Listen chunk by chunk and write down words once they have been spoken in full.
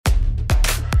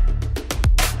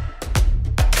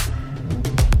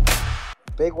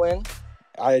big win.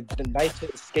 Nice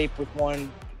to escape with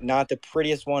one. Not the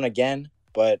prettiest one again,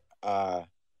 but I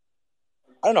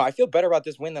don't know. I feel better about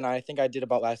this win than I think I did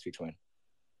about last week's win.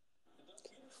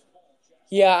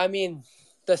 Yeah, I mean,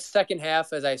 the second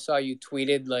half, as I saw you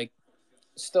tweeted, like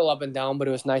still up and down, but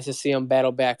it was nice to see them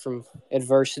battle back from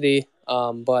adversity.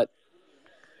 But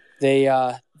they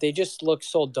just look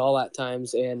so dull at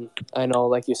times, and I know,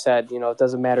 like you said, it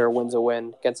doesn't matter. A win's a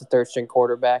win against a third-string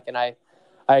quarterback, and I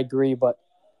agree, but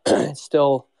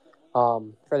still,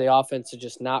 for the offense to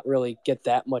just not really get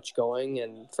that much going,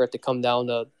 and for it to come down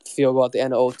to field goal at the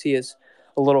end of OT is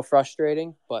a little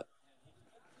frustrating. But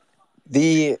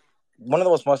one of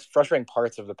the most frustrating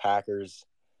parts of the Packers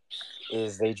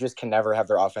is they just can never have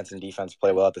their offense and defense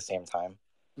play well at the same time.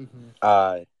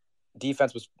 Mm-hmm.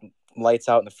 Defense was lights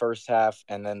out in the first half,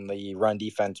 and then the run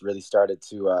defense really started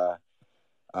to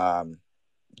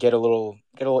get a little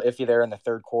iffy there in the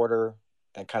third quarter,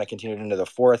 and kind of continued into the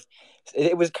fourth.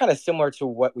 It was kind of similar to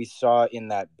what we saw in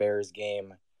that Bears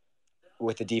game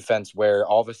with the defense, where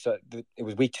all of a sudden it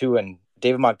was week 2, and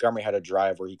David Montgomery had a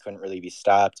drive where he couldn't really be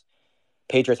stopped.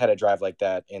 Patriots had a drive like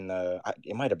that it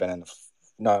might have been in the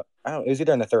no, I don't. It was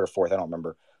either in the third or fourth. I don't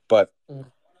remember, but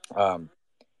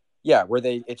yeah, where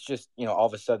it's just all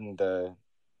of a sudden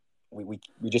we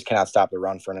just cannot stop the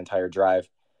run for an entire drive,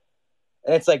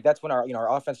 and it's like that's when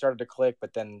our offense started to click,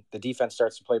 but then the defense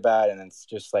starts to play bad, and it's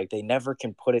just like they never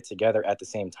can put it together at the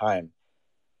same time.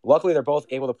 Luckily, they're both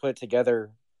able to put it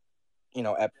together,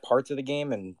 at parts of the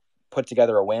game and put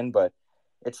together a win, but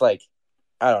it's like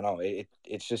I don't know.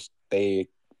 It's just they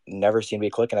never seem to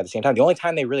be clicking at the same time. The only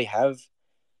time they really have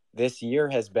this year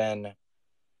has been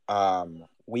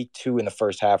week 2 in the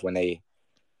first half when they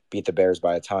beat the Bears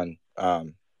by a ton. I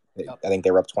think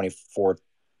they were up 24-3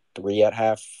 at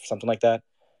half, something like that.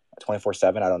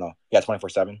 24-7, I don't know. Yeah,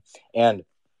 24-7. And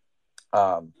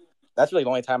that's really the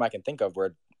only time I can think of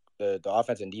where the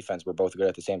offense and defense were both good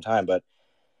at the same time. But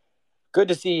good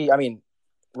to see. I mean,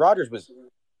 Rodgers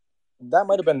that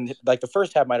might have been like the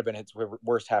first half might have been his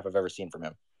worst half I've ever seen from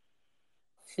him.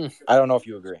 I don't know if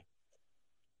you agree.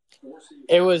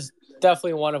 It was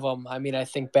definitely one of them. I mean, I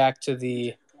think back to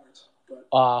the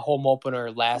home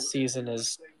opener last season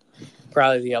is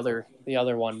probably the other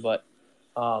one, but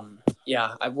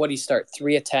yeah, what did he start?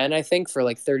 3 of 10, I think, for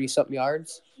like 30-something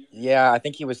yards. Yeah, I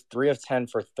think he was 3 of 10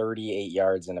 for 38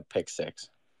 yards and a pick 6.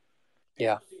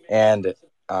 Yeah, and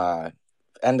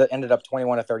ended up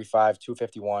 21 of 35,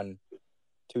 251,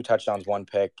 2 touchdowns, 1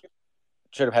 pick.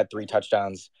 Should have had 3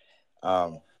 touchdowns.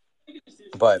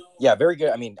 But yeah, very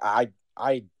good. I mean, at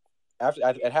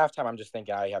halftime, I'm just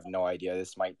thinking I have no idea.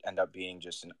 This might end up being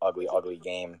just an ugly, ugly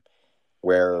game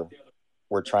where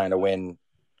we're trying to win,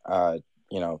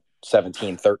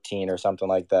 17-13 or something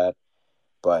like that.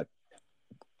 But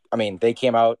I mean, they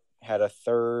came out, had a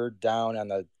third down on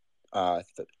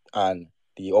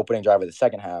the opening drive of the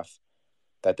second half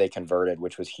that they converted,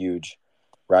 which was huge.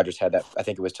 Rodgers had that. I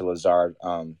think it was to Lazard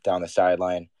down the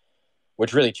sideline,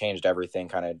 which really changed everything.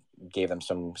 Kind of gave them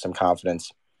some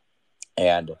confidence.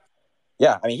 And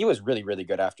yeah, I mean, he was really, really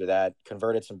good after that.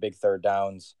 Converted some big third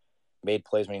downs, made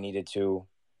plays when he needed to.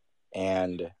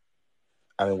 And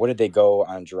I mean, what did they go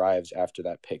on drives after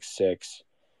that pick 6?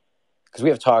 Because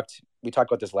we talked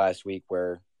about this last week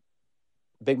where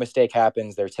big mistake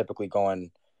happens. They're typically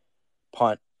going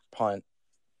punt,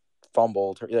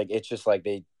 fumble. Like it's just like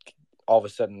all of a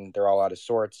sudden they're all out of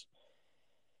sorts.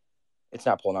 It's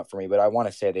not pulling up for me, but I want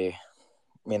to say they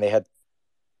had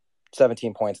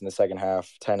 17 points in the second half,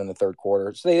 10 in the third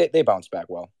quarter. So they bounced back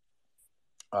well.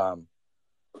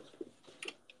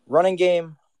 Running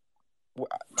game,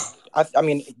 I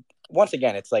mean, once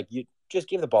again, it's like you just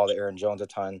give the ball to Aaron Jones a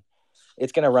ton.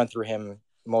 It's going to run through him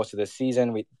most of this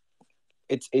season.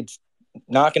 It's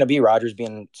not going to be Rodgers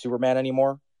being Superman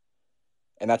anymore,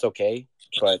 and that's okay.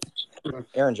 But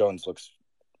Aaron Jones looks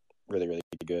really, really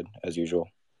good as usual.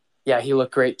 Yeah, he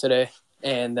looked great today,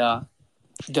 and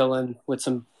Dylan with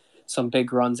some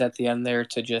big runs at the end there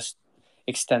to just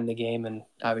extend the game and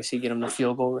obviously get him the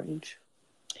field goal range.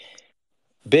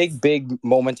 Big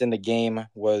moment in the game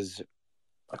was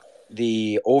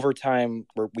the overtime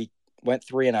where we went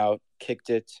 3 and out, kicked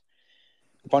it,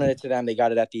 punted it to them. They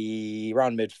got it at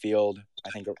around midfield, I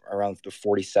think around the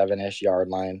 47-ish yard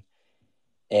line.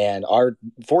 And our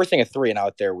forcing a 3 and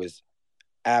out there was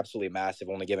absolutely massive,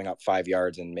 only giving up 5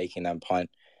 yards and making them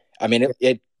punt. I mean,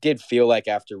 it did feel like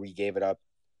after we gave it up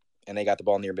and they got the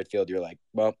ball near midfield, you're like,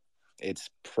 well,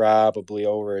 it's probably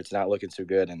over. It's not looking too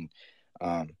good. And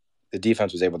the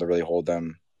defense was able to really hold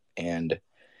them. And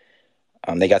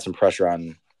they got some pressure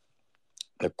on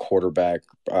the quarterback.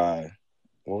 What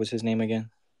was his name again?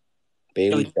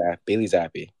 Bailey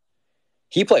Zappi.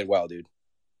 He played well, dude.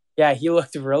 Yeah, he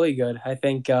looked really good. I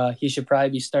think he should probably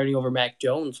be starting over Mac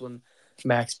Jones when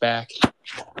Mac's back.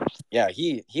 Yeah,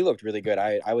 he looked really good.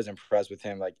 I was impressed with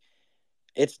him. Like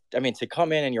it's I mean to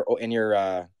come in in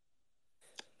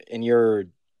your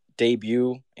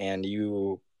debut and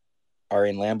you are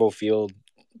in Lambeau Field,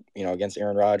 against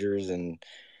Aaron Rodgers, and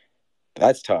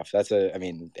that's tough.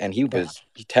 And he Yeah. was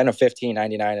 10 of 15,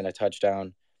 99 and a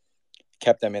touchdown,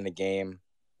 kept them in the game,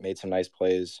 made some nice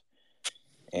plays.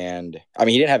 And I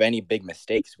mean, he didn't have any big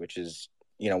mistakes, which is,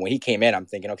 when he came in, I'm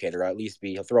thinking, okay, there'll at least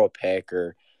he'll throw a pick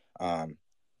or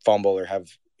fumble or have,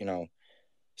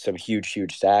 some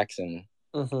huge sacks. And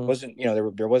Mm-hmm. wasn't,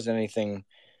 there wasn't anything.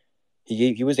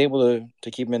 He was able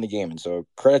to keep him in the game. And so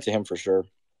credit to him for sure.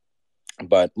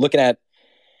 But looking at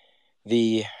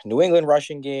the New England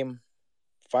rushing game,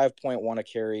 5.1 a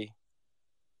carry,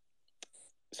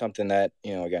 something that,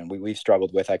 again, we've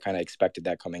struggled with. I kind of expected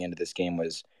that coming into this game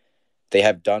was they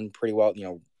have done pretty well.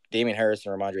 Damian Harris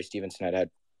and Ramondre Stevenson had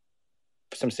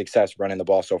some success running the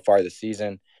ball so far this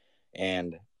season,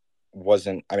 and I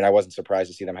wasn't surprised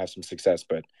to see them have some success,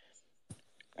 but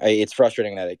it's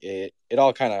frustrating that it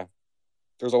all kind of,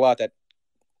 there's a lot that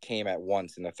came at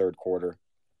once in the third quarter.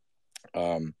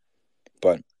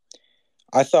 But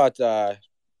I thought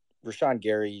Rashawn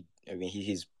Gary, I mean,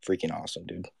 he's freaking awesome,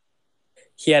 dude.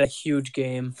 He had a huge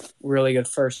game, really good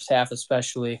first half,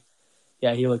 especially.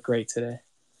 Yeah, he looked great today.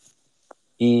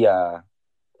 He, I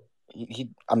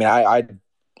mean, I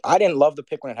didn't love the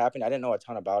pick when it happened. I didn't know a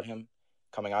ton about him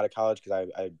coming out of college because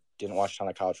I didn't watch a ton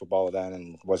of college football then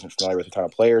and wasn't familiar with a ton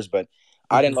of players, but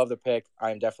I didn't love the pick.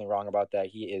 I'm definitely wrong about that.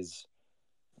 He is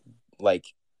like,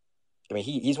 I mean,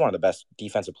 he's one of the best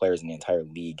defensive players in the entire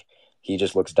league. He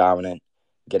just looks dominant,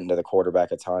 getting to the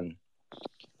quarterback a ton.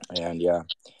 And yeah.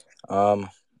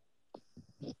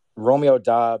 Romeo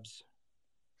Dobbs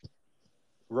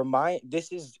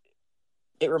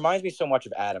it reminds me so much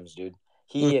of Adams, dude.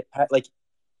 He like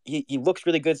he looks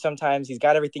really good sometimes. He's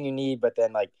got everything you need, but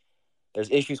then like there's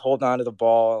issues holding on to the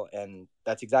ball, and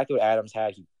that's exactly what Adams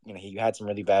had. He had some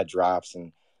really bad drops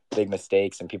and big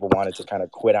mistakes, and people wanted to kind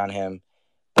of quit on him.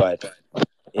 But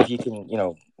if you can,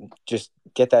 just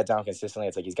get that down consistently,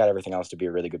 it's like he's got everything else to be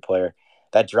a really good player.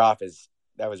 That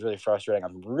was really frustrating.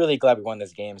 I'm really glad we won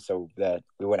this game so that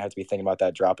we wouldn't have to be thinking about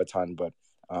that drop a ton. But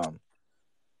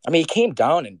I mean, he came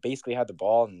down and basically had the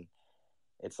ball, and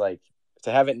it's like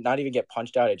to have it not even get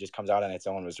punched out, it just comes out on its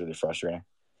own was really frustrating.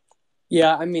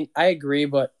 Yeah, I mean, I agree,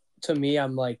 but to me,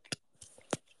 I'm like,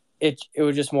 it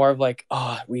was just more of like,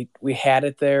 oh, we had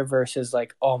it there versus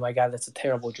like, oh my god, that's a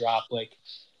terrible drop. Like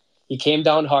he came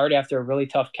down hard after a really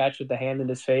tough catch with the hand in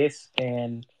his face,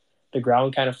 and the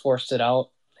ground kind of forced it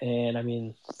out. And I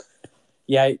mean,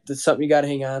 yeah, that's something you got to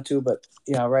hang on to. But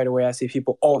yeah, right away I see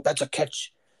people, oh, that's a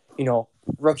catch.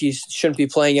 Rookies shouldn't be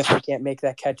playing if they can't make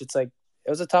that catch. It's like it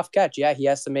was a tough catch. Yeah, he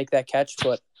has to make that catch,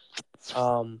 but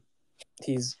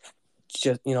he's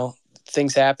just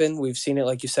things happen. We've seen it,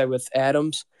 like you said, with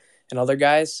Adams and other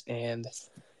guys, and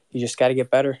you just got to get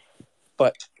better.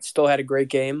 But still had a great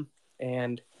game,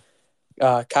 and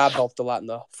Cobb helped a lot in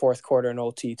the fourth quarter and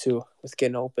OT too with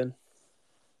getting open.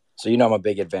 So I'm a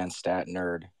big advanced stat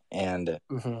nerd and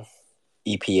Mm-hmm.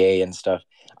 EPA and stuff.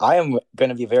 I am going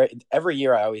to be every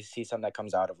year I always see something that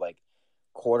comes out of like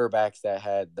quarterbacks that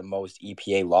had the most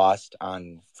EPA lost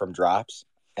on from drops.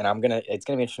 And it's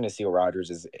gonna be interesting to see what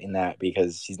Rodgers is in that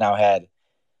because he's now had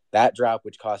that drop,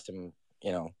 which cost him,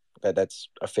 that's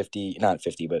a 50, not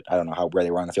 50, but I don't know where they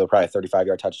were on the field, probably a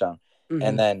 35-yard touchdown. Mm-hmm.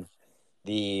 And then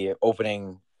the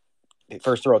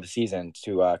first throw of the season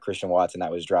to Christian Watson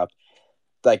that was dropped.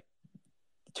 Like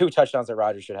two touchdowns that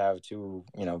Rodgers should have,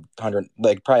 100,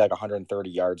 like probably like 130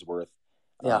 yards worth,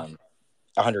 Yeah.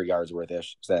 100 yards worth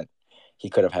ish that he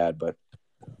could have had. But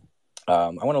I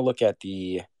want to look at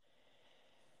the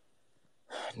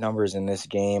numbers in this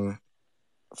game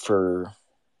for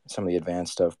some of the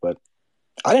advanced stuff, but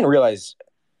I didn't realize.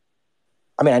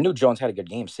 I mean, I knew Jones had a good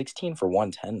game, 16 for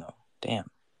 110 though.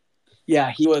 Damn.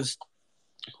 Yeah, he was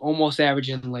almost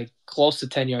averaging like close to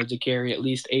 10 yards a carry, at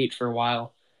least 8 for a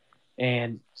while.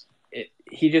 And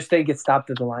he just didn't get stopped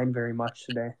at the line very much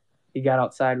today. He got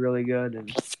outside really good.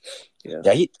 And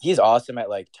yeah, he's awesome at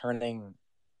like turning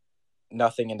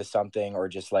nothing into something, or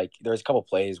just like there's a couple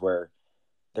plays where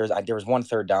there was one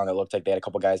third down that looked like they had a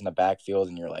couple guys in the backfield,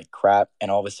 and you're like, crap,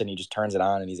 and all of a sudden he just turns it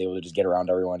on and he's able to just get around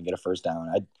everyone and get a first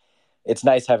down. It's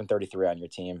nice having 33 on your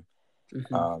team.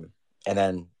 Mm-hmm. And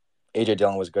then AJ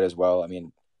Dillon was good as well. I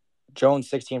mean, Jones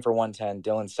 16 for 110,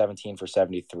 Dillon 17 for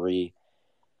 73.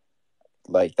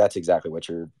 Like that's exactly what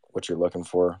you're looking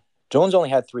for. Jones only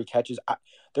had 3 catches.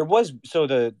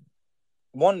 The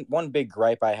one big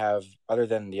gripe I have, other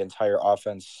than the entire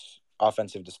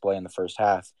offensive display in the first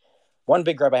half, one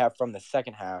big gripe I have from the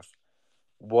second half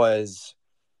was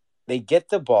they get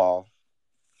the ball,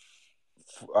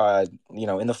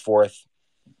 in the fourth.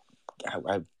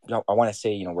 I want to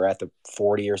say, we're at the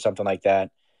 40 or something like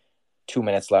that. 2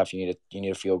 minutes left. You need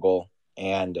a field goal,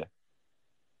 and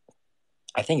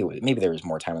I think maybe there was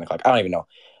more time on the clock. I don't even know,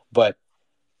 but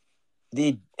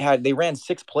they ran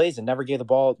 6 plays and never gave the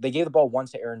ball. They gave the ball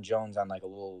once to Aaron Jones on like a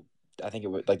little. I think it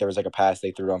was like there was like a pass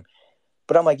they threw to him,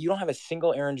 but I'm like, you don't have a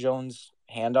single Aaron Jones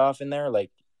handoff in there.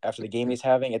 Like after the game he's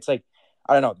having, it's like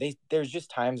I don't know. There's just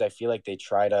times I feel like they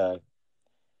try to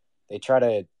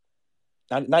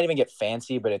not even get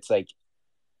fancy, but it's like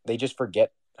they just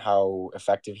forget how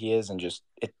effective he is, and just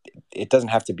it doesn't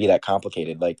have to be that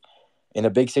complicated. Like in the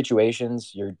big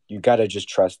situations, you got to just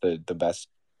trust the best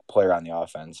player on the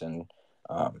offense, and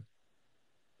um,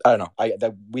 I don't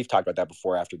know. We've talked about that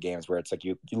before after games where it's like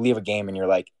you leave a game and you're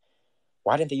like,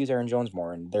 why didn't they use Aaron Jones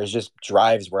more? And there's just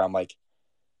drives where I'm like,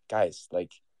 guys,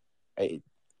 like,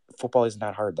 football isn't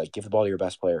that hard. Like, give the ball to your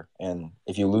best player, and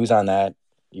if you lose on that,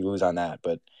 you lose on that.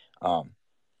 But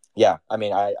yeah, I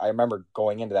mean, I remember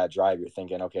going into that drive, you're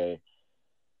thinking, okay,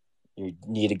 you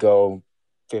need to go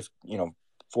 50,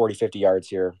 40, 50 yards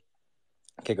here,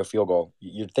 kick a field goal.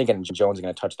 You're thinking Jones is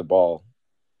going to touch the ball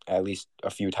at least a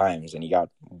few times, and he got,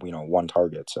 one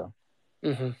target. So,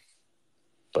 Mm-hmm.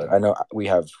 but I know we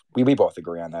both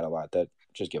agree on that a lot, that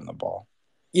just give him the ball.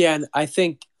 Yeah, and I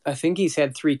think he's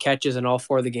had 3 catches in all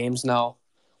 4 of the games now,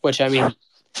 which I mean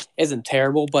isn't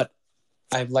terrible, but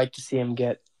I'd like to see him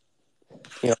get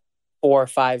 4,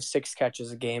 5, 6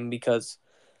 catches a game, because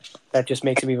that just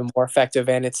makes him even more effective,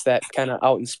 and it's that kind of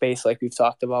out in space like we've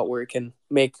talked about where he can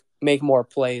make more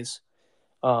plays,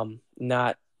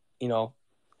 not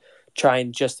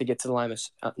trying just to get to the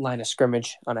line of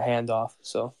scrimmage on a handoff.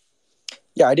 So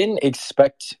Yeah, I didn't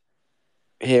expect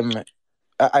him.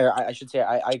 I should say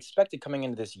I expected coming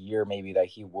into this year maybe that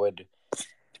he would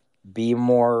be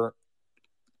more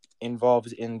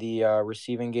involved in the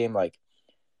receiving game. Like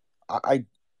I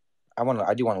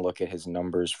I do want to look at his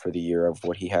numbers for the year of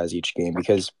what he has each game,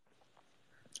 because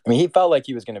I mean he felt like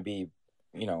he was going to be,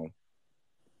 you know,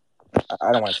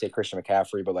 I don't want to say Christian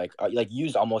McCaffrey, but like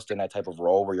used almost in that type of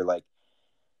role where you're like,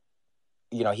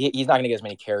 he's not going to get as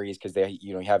many carries because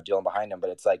you have Dylan behind him, but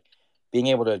it's like being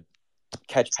able to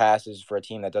catch passes for a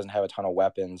team that doesn't have a ton of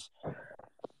weapons.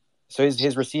 So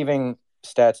his receiving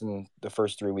stats in the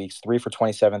first 3 weeks: 3 for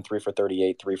 27, 3 for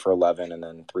 38, 3 for 11, and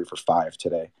then 3 for 5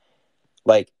 today.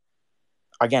 Like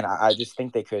again, I just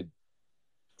think they could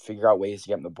figure out ways to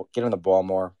get him the ball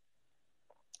more.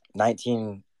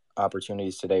 19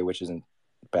 opportunities today, which isn't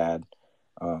bad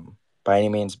by any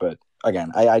means, but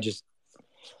again, I just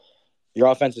your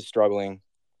offense is struggling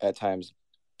at times.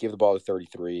 Give the ball to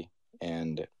 33,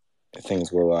 and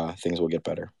things will get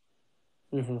better.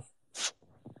 mm-hmm.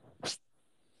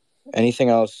 Anything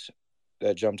else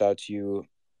that jumped out to you,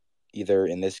 either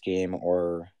in this game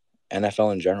or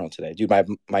NFL in general today? Dude,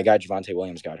 my guy Javonte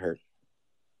Williams got hurt.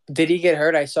 Did he get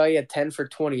hurt? I saw he had 10 for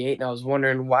 28, and I was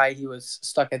wondering why he was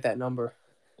stuck at that number.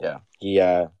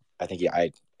 Yeah, I think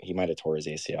he might have tore his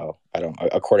ACL. I don't,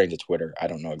 according to Twitter, I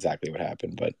don't know exactly what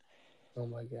happened, but Oh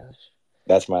my gosh.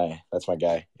 that's my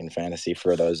guy in fantasy.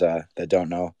 For those that don't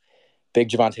know, big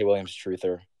Javonte Williams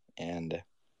truther, and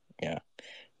yeah,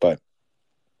 but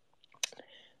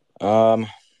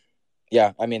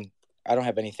yeah, I mean, I don't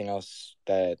have anything else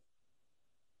that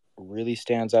really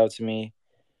stands out to me.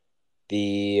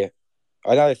 The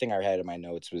Another thing I had in my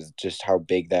notes was just how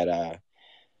big that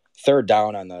third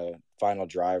down on the final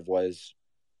drive was.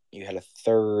 You had a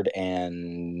 3rd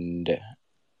and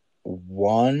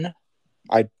 1,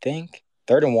 I think.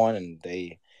 3rd and 1, and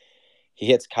he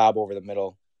hits Cobb over the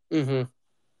middle. Mm-hmm.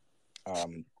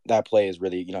 That play is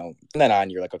really, from then on,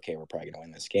 you're like, okay, we're probably going to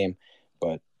win this game.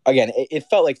 But again, it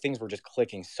felt like things were just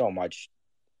clicking so much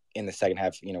in the second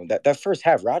half. That first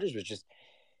half, Rodgers was just,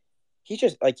 he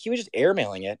was just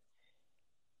airmailing it.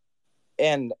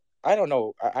 And I don't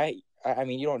know. I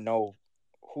mean, you don't know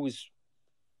whose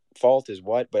fault is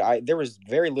what, but there was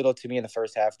very little to me in the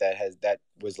first half that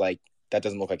was like, that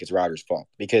doesn't look like it's Rodgers' fault,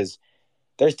 because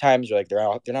there's times you're like they're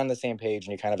not on the same page,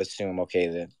 and you kind of assume, okay,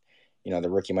 the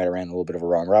rookie might have ran a little bit of a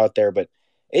wrong route there, but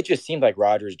it just seemed like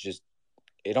Rodgers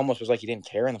it almost was like he didn't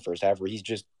care in the first half, where he's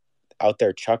just out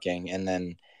there chucking, and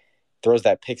then throws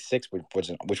that pick six,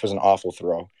 which was an awful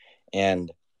throw.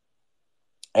 And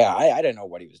yeah, I didn't know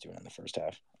what he was doing in the first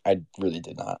half. I really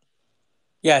did not.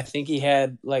 Yeah, I think he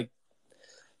had like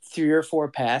 3 or 4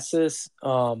 passes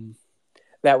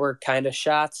that were kind of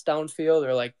shots downfield,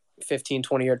 or like 15,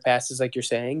 20-yard passes, like you're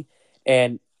saying.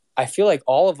 And I feel like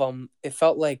all of them, it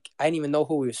felt like I didn't even know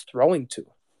who he was throwing to.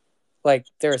 Like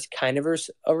there's kind of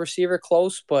a receiver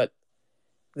close, but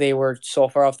they were so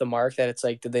far off the mark that it's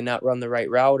like, did they not run the right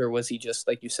route, or was he just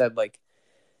like you said, like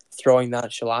throwing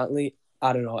nonchalantly?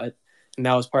 I don't know. And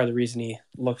that was part of the reason he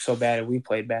looked so bad, and we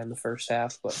played bad in the first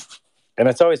half. But And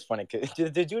it's always funny because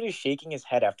the dude is shaking his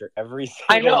head after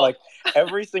I know.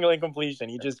 every single incompletion.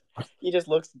 He just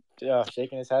looks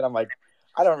shaking his head. I'm like,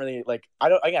 I don't really like. I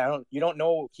don't again. I don't. You don't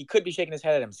know. He could be shaking his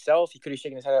head at himself. He could be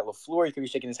shaking his head at Lafleur. He could be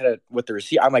shaking his head with the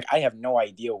receiver. I'm like, I have no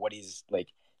idea what he's like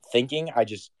thinking. I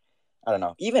don't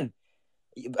know. Even,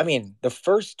 I mean, the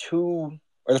first two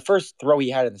or the first throw he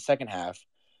had in the second half,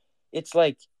 it's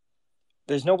like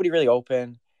there's nobody really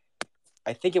open.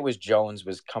 I think it was Jones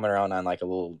was coming around on like a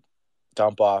little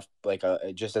dump off, like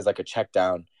a just as like a check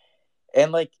down,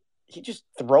 and like he just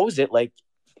throws it like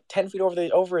 10 feet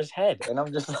over his head, and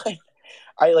I'm just like,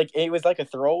 I like it was like a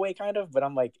throwaway kind of, but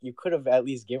I'm like, you could have at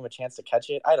least given him a chance to catch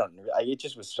it. I don't know, it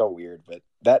just was so weird. But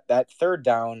that third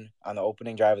down on the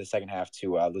opening drive of the second half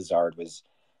to Lazard was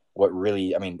what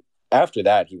really, I mean, after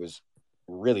that he was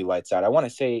really lights out. I want to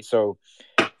say so.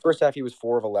 First half he was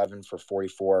 4 of 11 for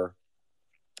 44.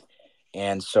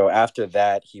 And so after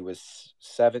that, he was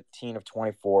 17 of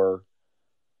 24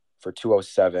 for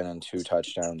 207 and two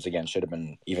touchdowns. Again, should have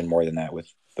been even more than that with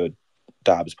the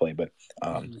Dobbs play. But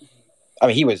I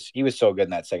mean, he was so good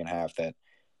in that second half that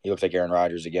he looks like Aaron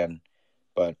Rodgers again.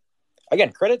 But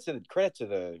again, credit to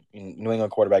the New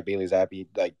England quarterback Bailey Zappi.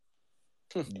 Like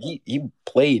he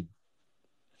played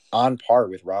on par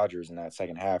with Rodgers in that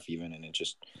second half, even, and it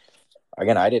just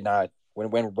again, I did not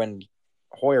when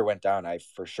Hoyer went down, I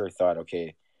for sure thought,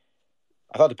 okay,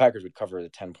 I thought the Packers would cover the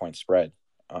 10-point spread.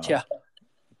 Yeah.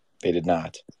 They did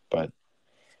not, but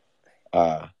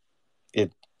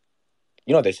it.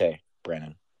 You know what they say,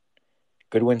 Brandon?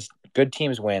 Good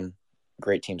teams win,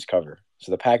 great teams cover.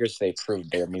 So the Packers, they proved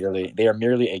they are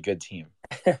merely a good team.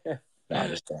 No, I'm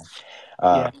just saying.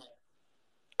 Uh,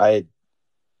 Yeah.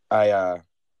 I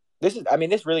this is, I mean,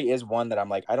 this really is one that I'm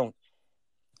like, I don't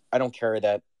care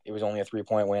that it was only a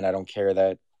 3-point win. I don't care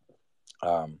that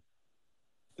um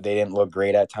they didn't look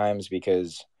great at times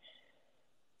because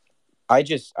I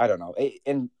don't know.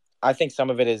 And I think some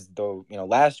of it is though,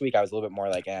 last week I was a little bit more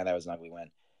like, that was an ugly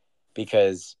win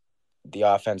because the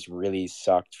offense really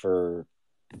sucked for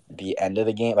the end of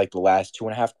the game, like the last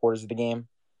 2.5 quarters of the game.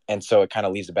 And so it kind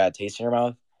of leaves a bad taste in your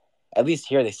mouth. At least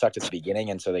here they sucked at the beginning,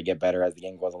 and so they get better as the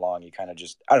game goes along. You kind of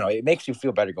just, I don't know, it makes you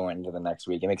feel better going into the next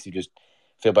week. It makes you just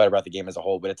feel better about the game as a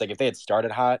whole. But it's like if they had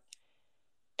started hot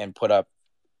and put up,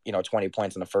 20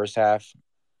 points in the first half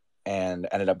and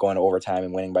ended up going to overtime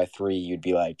and winning by 3, you'd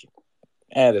be like,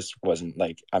 this wasn't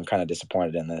like, I'm kind of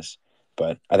disappointed in this.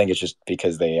 But I think it's just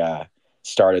because they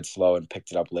started slow and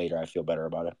picked it up later. I feel better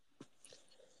about it.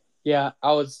 Yeah,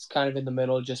 I was kind of in the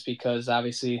middle just because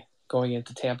obviously going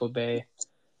into Tampa Bay,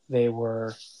 they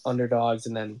were underdogs,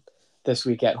 and then this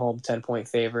week at home, 10-point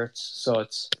favorites. So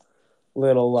it's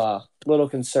little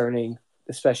concerning,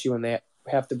 especially when they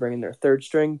have to bring in their third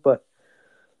string. But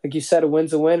like you said, a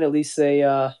win's a win. At least they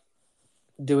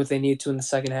do what they need to in the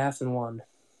second half and won.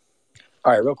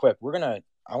 All right, real quick,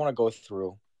 I want to go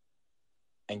through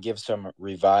and give some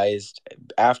revised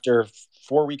after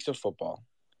 4 weeks of football,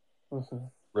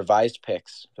 revised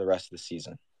picks for the rest of the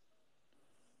season.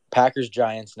 Packers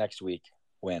Giants next week,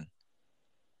 win.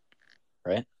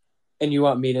 Right? And you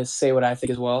want me to say what I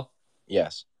think as well?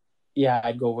 Yes. Yeah,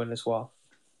 I'd go win as well.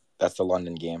 That's the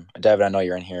London game. Devin, I know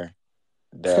you're in here.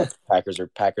 The Packers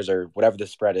are whatever the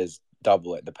spread is,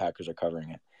 double it. The Packers are covering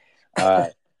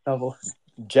it. Double.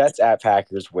 Jets at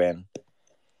Packers win.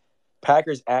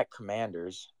 Packers at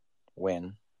Commanders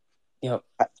win. Yep.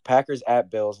 Packers at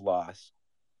Bills loss.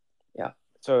 Yeah.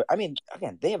 So I mean,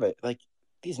 again, they have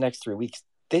these next 3 weeks.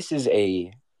 This is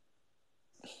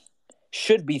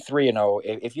should be 3-0.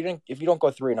 If you don't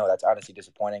go 3-0, that's honestly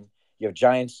disappointing. You have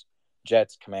Giants,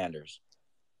 Jets, Commanders.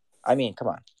 I mean, come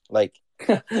on, like.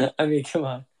 I mean, come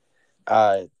on.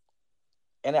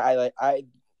 And I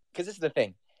because this is the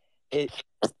thing,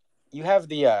 you have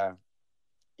these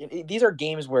are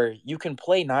games where you can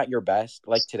play not your best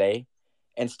like today,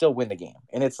 and still win the game,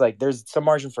 and it's like there's some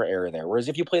margin for error there. Whereas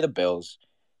if you play the Bills,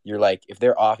 you're like if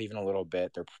they're off even a little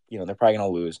bit, they're probably gonna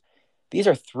lose. These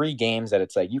are 3 games that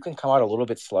it's like you can come out a little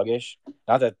bit sluggish.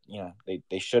 Not that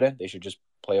they shouldn't. They should just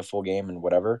play a full game and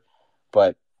whatever,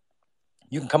 but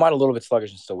you can come out a little bit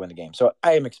sluggish and still win the game. So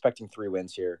I am expecting 3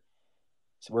 wins here.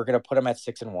 So we're gonna put them at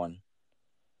 6-1.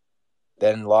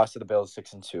 Then lost to the Bills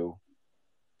 6-2.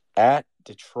 At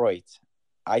Detroit,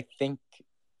 I think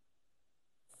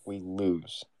we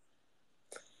lose.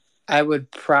 I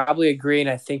would probably agree, and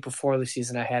I think before the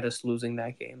season I had us losing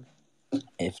that game.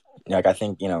 If I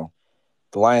think the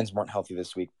Lions weren't healthy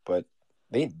this week, but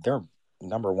they're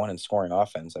number one in scoring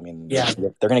offense. I mean, Yeah.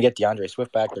 they're going to get DeAndre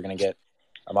Swift back. They're going to get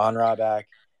Amon-Ra back.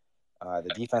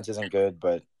 The defense isn't good,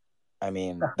 but I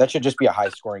mean that should just be a high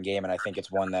scoring game, and I think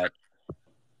it's one that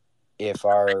if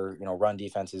our run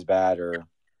defense is bad or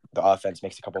the offense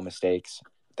makes a couple mistakes,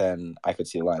 then I could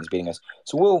see the Lions beating us.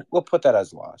 So we'll put that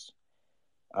as a loss.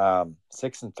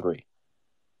 6-3.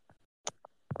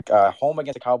 Home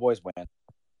against the Cowboys win.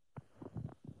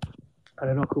 I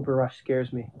don't know. Cooper Rush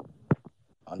scares me.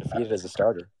 Undefeated as a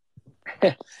starter.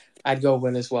 I'd go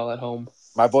win as well at home.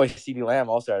 My boy CeeDee Lamb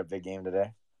also had a big game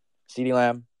today. CeeDee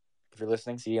Lamb, if you're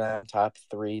listening, CeeDee Lamb, top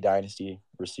 3 dynasty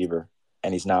receiver,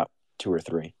 and he's not 2 or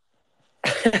 3.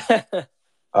 So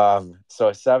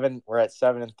we're at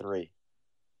 7-3.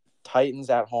 Titans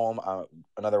at home,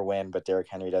 another win, but Derrick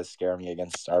Henry does scare me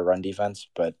against our run defense.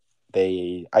 But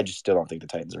I just still don't think the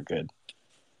Titans are good.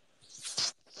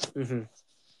 Mm-hmm.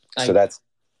 So that's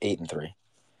 8-3.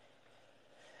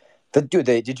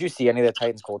 Did you see any of the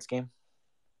Titans Colts game?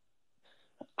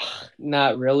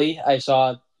 Not really. I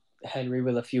saw Henry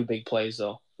with a few big plays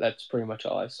though. That's pretty much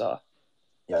all I saw.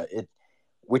 Yeah,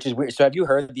 which is weird. So have you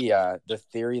heard the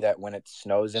theory that when it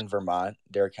snows in Vermont,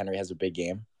 Derrick Henry has a big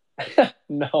game?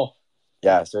 No.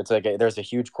 Yeah, so it's like there's a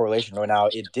huge correlation. Now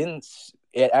it didn't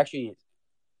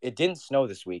snow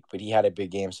this week, but he had a big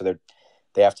game, so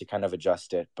they have to kind of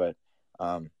adjust it. But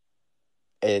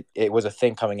it was a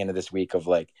thing coming into this week of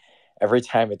like every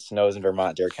time it snows in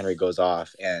Vermont, Derrick Henry goes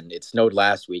off, and it snowed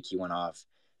last week. He went off.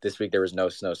 This week there was no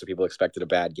snow, so people expected a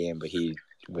bad game, but he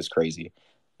was crazy.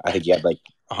 I think he had like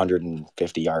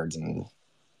 150 yards and a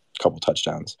couple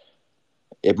touchdowns.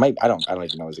 It might I don't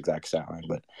even know his exact stat line,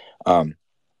 but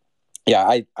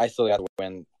yeah, I still got to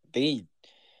win. The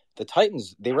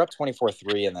Titans, they were up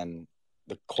 24-3, and then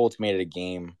the Colts made it a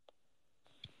game.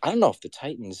 I don't know if the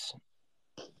Titans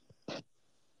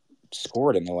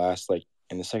scored in the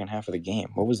second half of the game.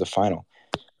 What was the final?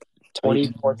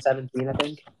 24-17, I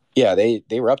think. Yeah, they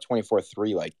were up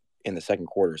 24-3 like in the second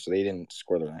quarter, so they didn't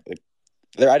score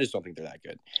I just don't think they're that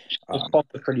good. The Colts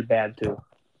are pretty bad too.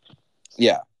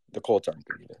 Yeah, the Colts aren't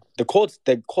good either. The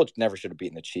Colts never should have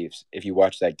beaten the Chiefs. If you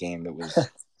watch that game, it was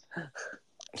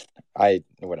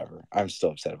whatever. I'm still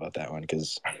upset about that one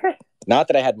because not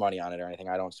that I had money on it or anything.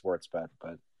 I don't sports bet,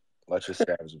 but let's just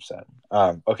say I was upset.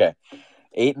 Okay,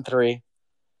 8-3.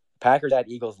 Packers at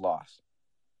Eagles loss.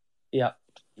 Yeah.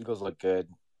 Eagles look good.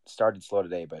 Started slow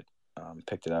today, but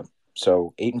picked it up.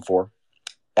 So 8-4.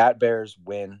 At Bears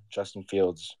win. Justin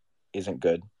Fields isn't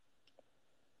good.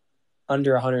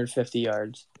 Under 150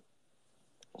 yards.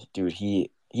 Dude,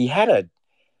 he had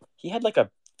like a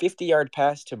 50-yard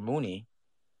pass to Mooney,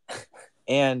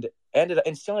 and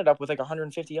still ended up with like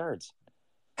 150 yards.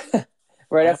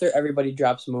 Right after everybody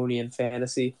drops Mooney in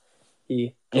fantasy,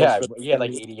 he had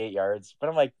like 88 yards. But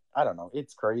I'm like, I don't know.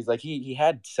 It's crazy. Like he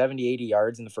had 70, 80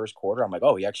 yards in the first quarter. I'm like,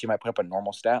 oh, he actually might put up a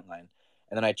normal stat line.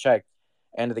 And then I checked,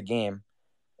 end of the game,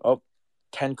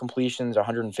 10 completions,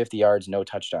 150 yards, no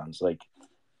touchdowns. Like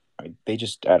they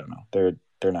just, I don't know. They're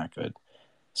not good.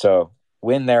 So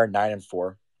win there,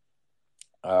 9-4.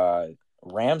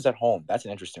 Rams at home. That's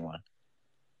an interesting one.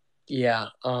 Yeah.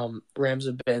 Rams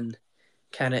have been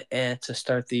kind of to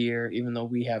start the year, even though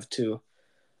we have too.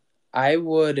 I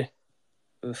would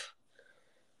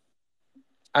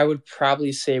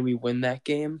probably say we win that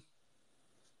game.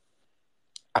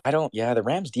 The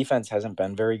Rams defense hasn't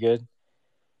been very good.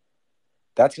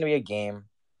 That's going to be a game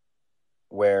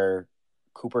where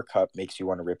Cooper Kupp makes you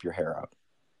want to rip your hair out.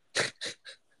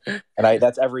 And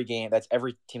that's every game. That's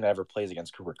every team that ever plays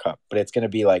against Cooper Kupp. But it's going to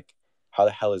be like, how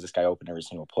the hell is this guy open every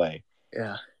single play?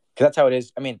 Yeah. Because that's how it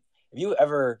is. I mean, if you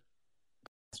ever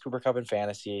Cooper Kupp in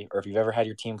fantasy, or if you've ever had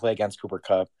your team play against Cooper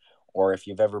Kupp, or if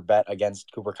you've ever bet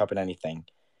against Cooper Kupp in anything,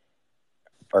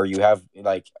 or you have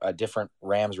like a different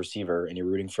Rams receiver and you're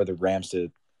rooting for the Rams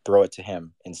to throw it to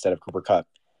him instead of Cooper Kupp,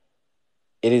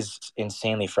 it is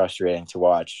insanely frustrating to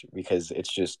watch because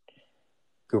it's just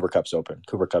Cooper Kupp's open.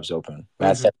 Cooper Kupp's open.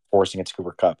 Matt Stafford forcing it to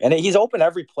Cooper Kupp. And he's open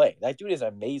every play. That dude is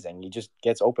amazing. He just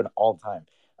gets open all the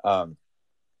time.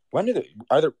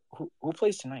 Who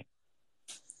plays tonight?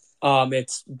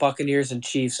 It's Buccaneers and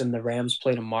Chiefs, and the Rams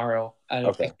play tomorrow. I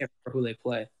can't remember who they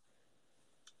play.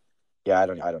 Yeah, I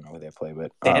don't know who they play,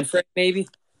 but Stanford maybe.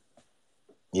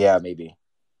 Yeah, maybe.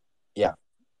 Yeah.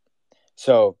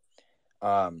 So,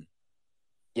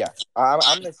 yeah,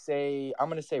 I'm gonna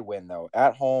say win though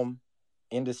at home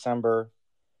in December.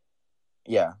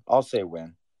 Yeah, I'll say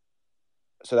win.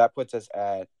 So that puts us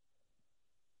at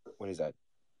what is that?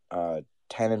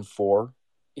 10-4.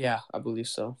 Yeah, I believe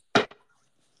so.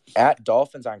 At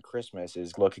Dolphins on Christmas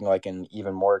is looking like an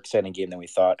even more exciting game than we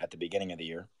thought at the beginning of the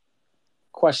year.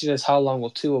 Question is, how long will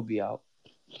Tua be out?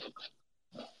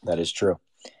 That is true.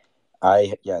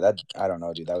 I don't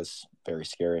know, dude. That was very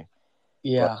scary. But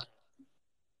Yeah,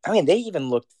 I mean, they even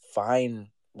looked fine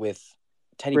with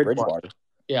Teddy Bridgewater. Bridgewater.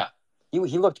 Yeah,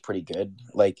 He looked pretty good.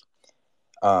 Like,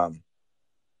 um,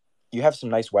 you have some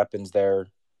nice weapons there,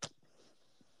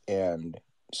 and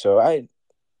so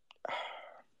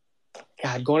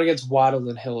God, going against Waddle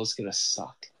and Hill is gonna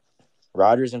suck.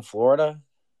 Rodgers in Florida,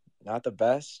 not the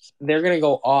best. They're gonna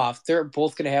go off. They're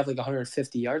both gonna have like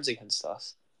 150 yards against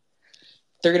us.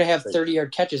 They're gonna have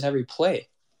 30-yard catches every play.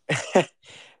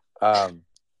 um,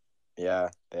 yeah,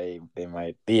 they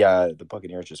might. The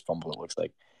Buccaneers just fumbled. It looks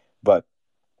like, but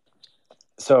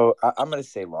so I'm gonna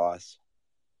say loss.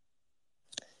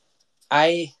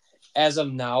 I, as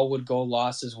of now, would go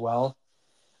loss as well.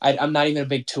 I'm not even a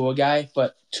big Tua guy,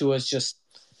 but Tua's just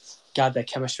got that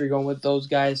chemistry going with those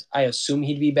guys. I assume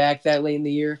he'd be back that late in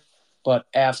the year, but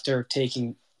after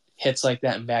taking hits like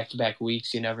that in back-to-back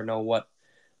weeks, you never know what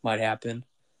might happen.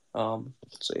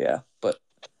 So yeah, but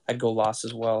I'd go loss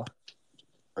as well.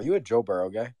 Are you a Joe Burrow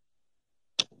guy?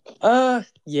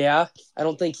 Yeah. I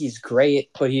don't think he's great,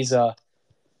 but he's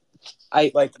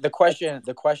I Like the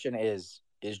question is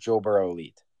Joe Burrow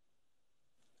elite?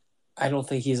 I don't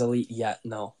think he's elite yet.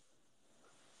 No,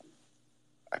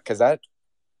 Because that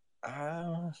I'm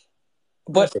gonna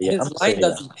but say yeah. I'm gonna say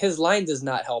yeah. his line does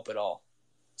not help at all.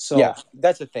 Yeah, So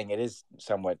that's the thing. It is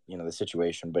somewhat the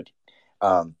situation, but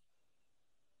um,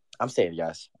 I'm saying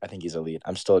yes. I think he's elite.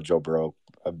 I'm still a Joe Burrow,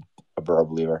 a Burrow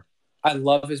believer. I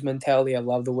love his mentality. I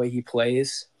love the way he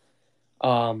plays.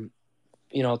 Um,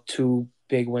 two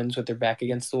big wins with their back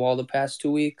against the wall the past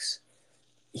 2 weeks.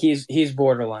 He's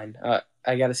borderline.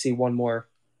 I got to see one more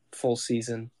full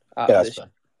season Yeah, that's this.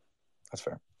 fair. That's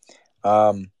fair.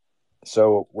 Um,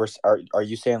 so are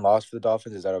you saying loss for the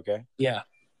Dolphins? Is that okay? Yeah.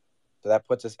 So that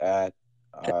puts us at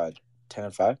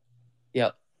 10-5,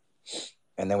 Yep.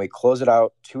 and then we close it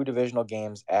out. Two divisional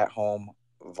games at home: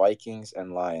 Vikings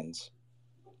and Lions.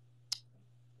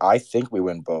 I think we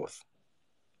win both.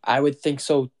 I would think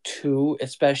so too,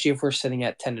 especially if we're sitting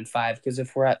at 10-5. Because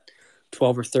if we're at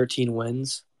 12 or 13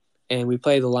 wins, and we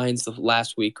play the Lions the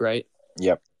last week, right?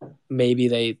 Yep. Maybe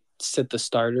they sit the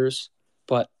starters,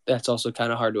 but that's also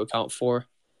kind of hard to account for.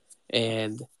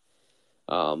 And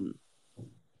um,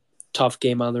 tough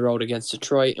game on the road against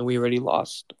Detroit, and we already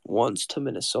lost once to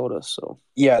Minnesota. So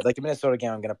Yeah, like the Minnesota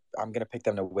game, I'm gonna pick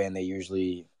them to win. They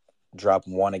usually drop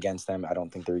one against them. I don't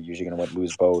think they're usually gonna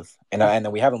lose both. And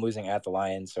then we have them losing at the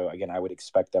Lions, so again, I would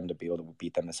expect them to be able to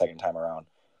beat them the second time around.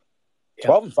 yep.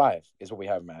 12-5 is what we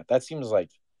have them at. That seems like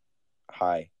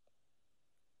high,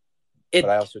 but It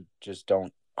I also just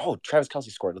don't. Oh, Travis Kelce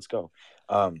scored. Let's go.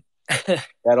 Um,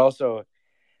 that also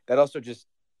just.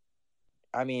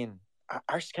 I mean,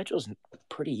 our schedule's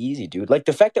pretty easy, dude. Like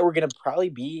the fact that we're gonna probably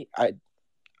be. I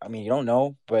mean, you don't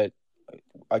know, but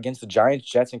against the Giants,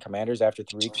 Jets, and Commanders after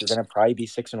 3 weeks, you're gonna probably be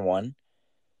 6-1.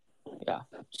 yeah.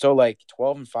 So like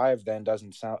 12-5 then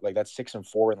doesn't sound like that's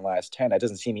 6-4 in the last 10. That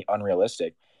doesn't seem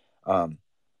unrealistic. Um,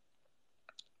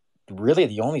 really,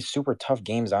 the only super tough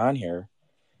games on here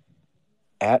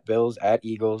at Bills, at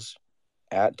Eagles,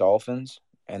 at Dolphins,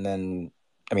 and then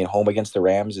I mean home against the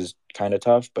Rams is kind of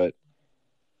tough, but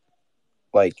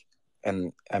like,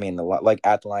 and I mean like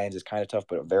at the Lions is kind of tough,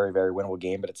 but a very very winnable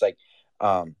game. But it's like,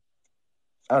 I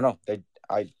don't know.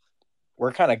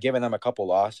 We're kind of giving them a couple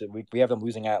losses. We have them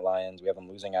losing at Lions, we have them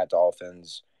losing at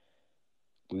Dolphins,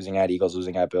 losing at Eagles,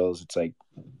 losing at Bills. It's like,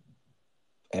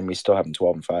 and we still have them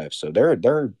 12-5. So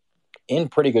they're in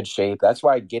pretty good shape. That's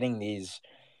why getting these,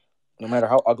 no matter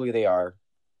how ugly they are,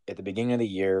 at the beginning of the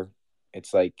year,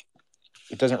 it's like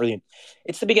it doesn't really.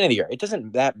 It's the beginning of the year. It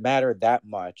doesn't that matter that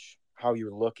much how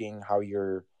you're looking, how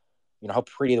you're, how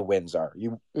pretty the wins are.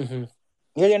 Mm-hmm.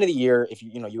 Near the end of the year, if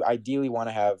you ideally want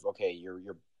to have, okay,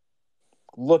 you're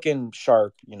looking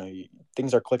sharp.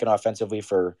 Things are clicking offensively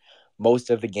for most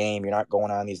of the game. You're not going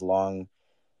on these long,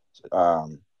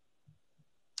 um,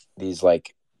 these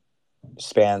like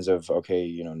spans of, okay,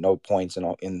 no points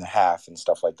in the half and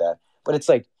stuff like that. But it's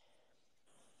like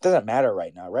it doesn't matter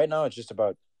right now. Right now, it's just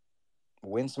about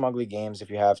win some ugly games if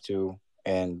you have to,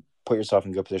 and put yourself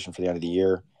in good position for the end of the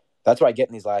year. That's why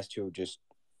getting these last two just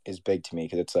is big to me,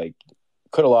 because it's like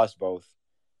could have lost both.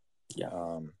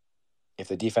 Yeah. If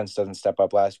the defense doesn't step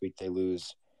up last week, they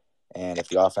lose, and if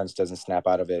the offense doesn't snap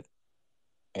out of it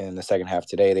in the second half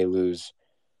today, they lose.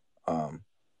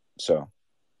 So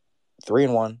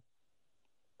 3-1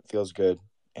 feels good,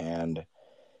 and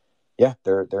yeah,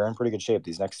 they're in pretty good shape.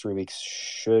 These next 3 weeks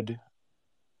should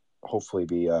hopefully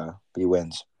be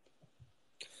wins.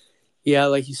 Yeah,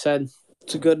 like you said,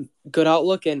 it's a good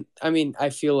outlook. And I mean, I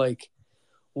feel like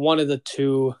one of the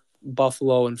two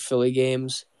Buffalo and Philly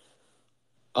games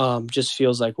just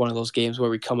feels like one of those games where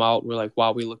we come out and we're like,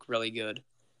 wow, we look really good.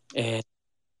 And,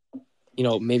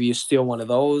 maybe you steal one of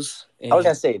those. I was And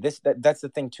gonna say that's the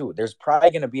thing too. There's probably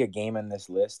gonna be a game in this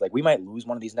list. Like we might lose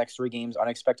one of these next 3 games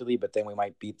unexpectedly, but then we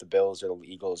might beat the Bills or the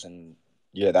Eagles, and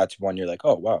yeah, that's one you're like,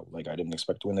 oh wow, like I didn't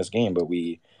expect to win this game, but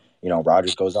we,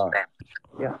 Rodgers goes on.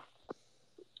 yeah.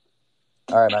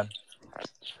 All right, man.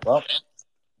 Well,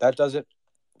 that does it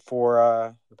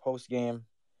for the post game.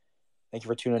 Thank you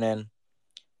for tuning in.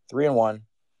 3-1.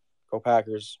 Go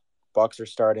Packers. Bucks are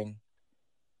starting.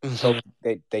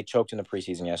 They choked in the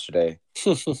preseason yesterday.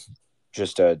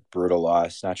 Just a brutal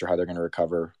loss. Not sure how they're going to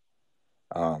recover.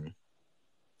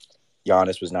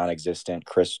 Giannis was non-existent.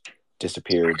 Chris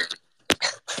disappeared.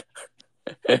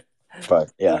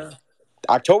 But yeah,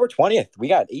 October 20th. We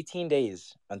got 18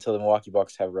 days until the Milwaukee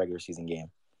Bucks have a regular season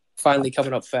game. Finally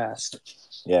coming up fast.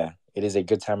 Yeah, it is a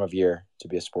good time of year to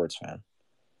be a sports fan,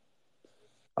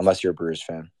 unless you're a Brewers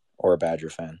fan or a Badger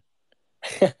fan.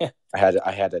 I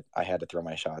had to throw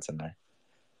my shots in there.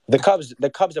 The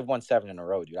Cubs have won 7 in a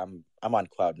row, dude. I'm on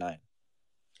cloud 9.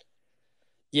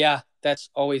 Yeah, that's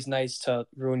always nice to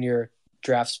ruin your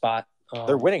draft spot.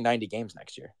 They're winning 90 games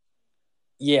next year.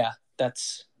 Yeah,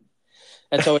 that's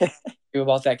always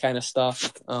about that kind of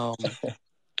stuff.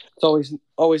 It's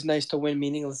always nice to win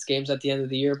meaningless games at the end of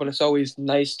the year, but it's always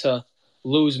nice to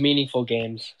lose meaningful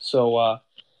games. So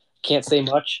can't say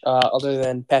much other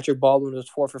than Patrick Baldwin was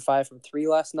 4 for 5 from 3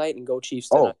 last night, and go Chiefs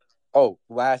tonight. Oh,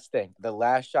 last thing. The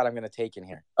last shot I'm going to take in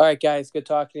here. All right, guys. Good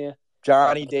talking to you.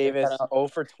 Johnny Davis, 0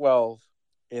 for 12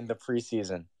 in the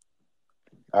preseason.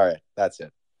 All right, that's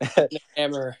it.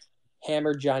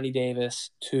 Hammer Johnny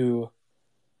Davis to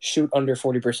shoot under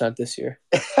 40% this year.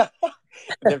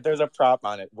 If there's a prop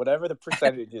on it, whatever the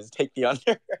percentage is, take the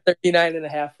under.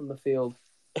 39.5 from the field.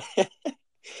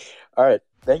 All right.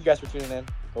 Thank you guys for tuning in.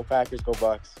 Go Packers, go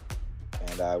Bucks.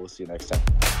 And we'll see you next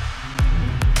time.